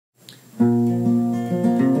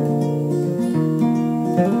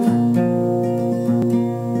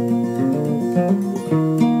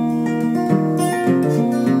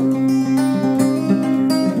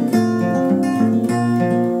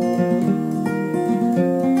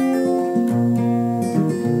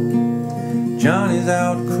Johnny's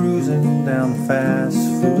out cruising down the fast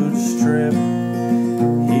food strip.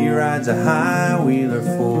 He rides a high-wheeler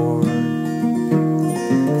Ford.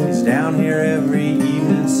 He's down here every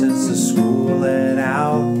evening since the school let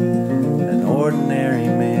out. An ordinary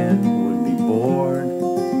man would be bored,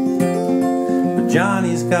 but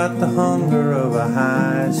Johnny's got the hunger of a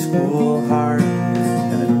high school heart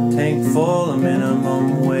and a tank full of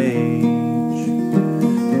minimum wage.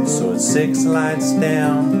 So it's 6 lights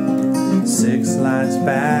down, 6 lights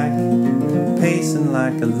back, pacing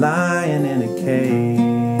like a lion in a cage.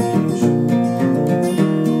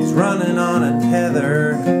 He's running on a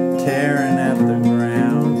tether, tearing at the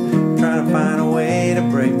ground, trying to find a way to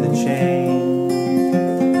break the chain.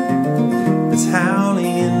 This howling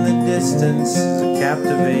in the distance is a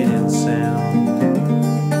captivating sound.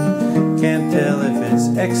 Can't tell if it's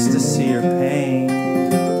ecstasy or pain.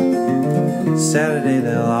 Saturday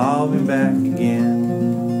they'll all be back again.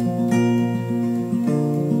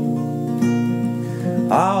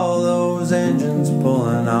 All those engines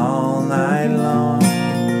pulling all night long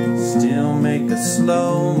still make a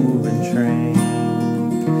slow-moving train.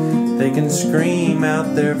 They can scream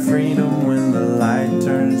out their freedom when the light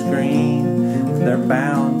turns green, but they're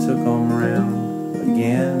bound to come round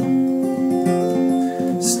again.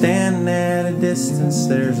 Standing at a distance,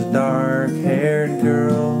 there's a dark-haired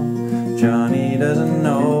girl. Johnny doesn't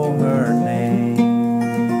know her name.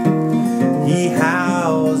 He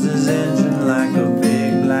howls his engine like a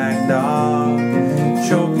big black dog,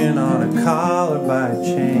 choking on a collar by a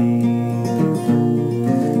chain.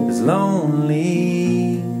 It's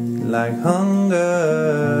lonely like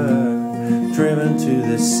hunger, driven to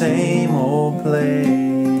the same old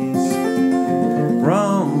place.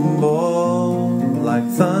 Rumble like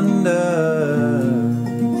thunder,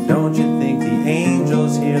 don't you think the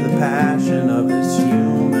angels hear the passion of this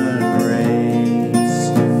human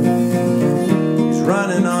race? He's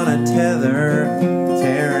running on a tether,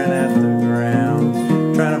 tearing at the ground,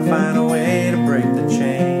 trying to find a way to break the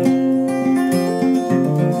chain.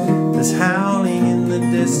 This howling in the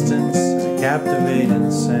distance is a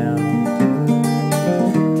captivating sound.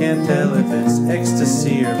 Can't tell if it's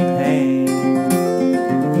ecstasy or pain.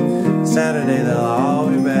 Saturday they'll all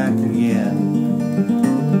be back again.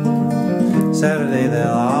 Saturday they'll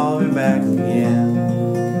all